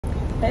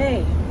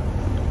Hey.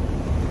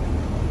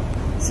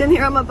 Sitting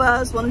here on my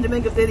bus, wanted to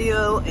make a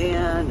video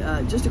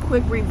and just a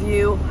quick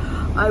review.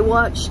 I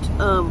watched,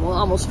 well,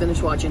 almost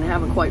finished watching. I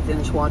haven't quite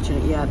finished watching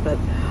it yet, but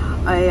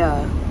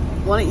I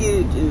wanted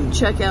you to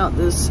check out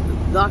this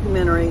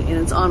documentary, and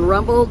it's on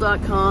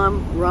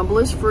rumble.com. Rumble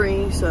is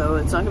free, so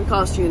it's not going to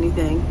cost you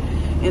anything.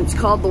 And it's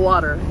called The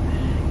Water.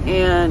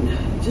 And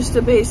just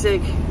a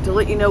basic, to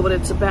let you know what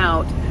it's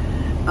about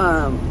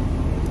the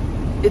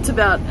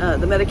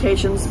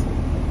medications,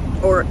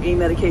 or a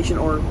medication,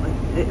 or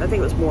I think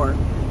it was more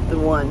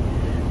than one.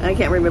 I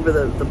can't remember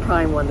the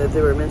prime one that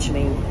they were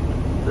mentioning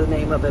the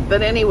name of it.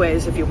 But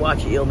anyways, if you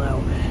watch it, you'll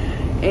know.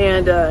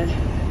 And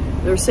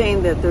they're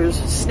saying that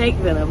there's snake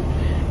venom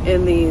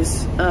in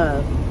these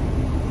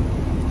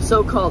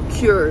so-called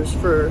cures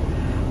for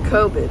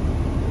COVID.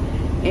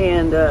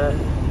 And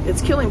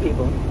it's killing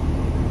people.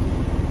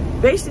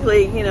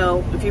 Basically, you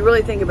know, if you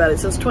really think about it,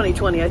 since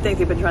 2020, I think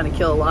they've been trying to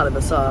kill a lot of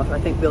us off. I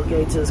think Bill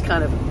Gates is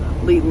kind of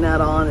leading that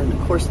on, and of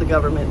course the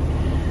government,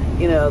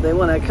 you know, they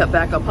want to cut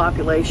back on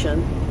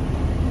population.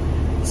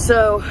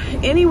 So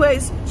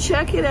anyways,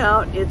 check it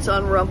out. It's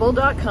on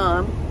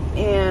rumble.com,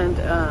 and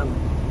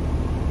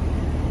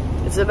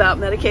it's about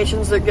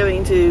medications they're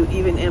giving to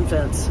even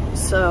infants.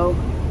 So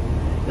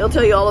they'll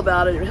tell you all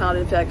about it and how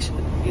it affects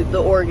the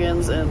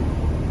organs and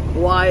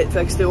why it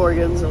affects the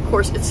organs. And of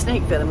course, it's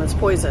snake venom, it's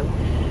poison.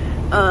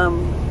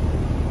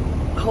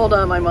 Hold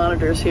on, my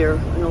monitor's here.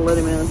 I'm gonna let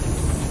him in.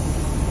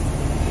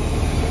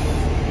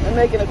 I'm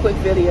making a quick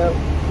video.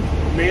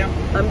 Ma'am?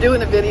 I'm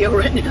doing a video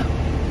right now.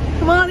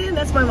 Come on in,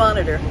 that's my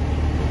monitor.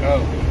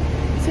 Oh.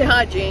 Say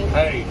hi, Gene.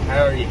 Hey,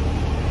 how are you?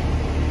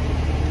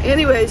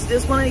 Anyways,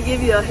 just wanted to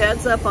give you a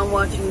heads up on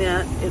watching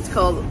that. It's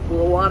called The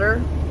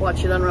Water.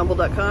 Watch it on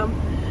rumble.com.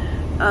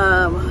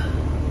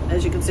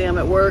 As you can see, I'm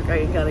at work.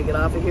 I gotta get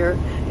off of here.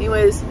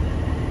 Anyways,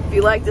 if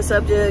you like the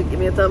subject, give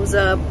me a thumbs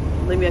up.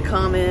 Leave me a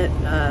comment.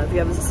 If you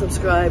haven't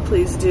subscribed,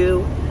 please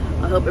do.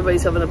 I hope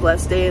everybody's having a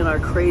blessed day in our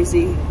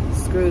crazy,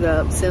 screwed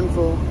up,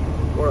 sinful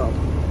world.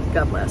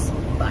 God bless.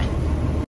 Bye.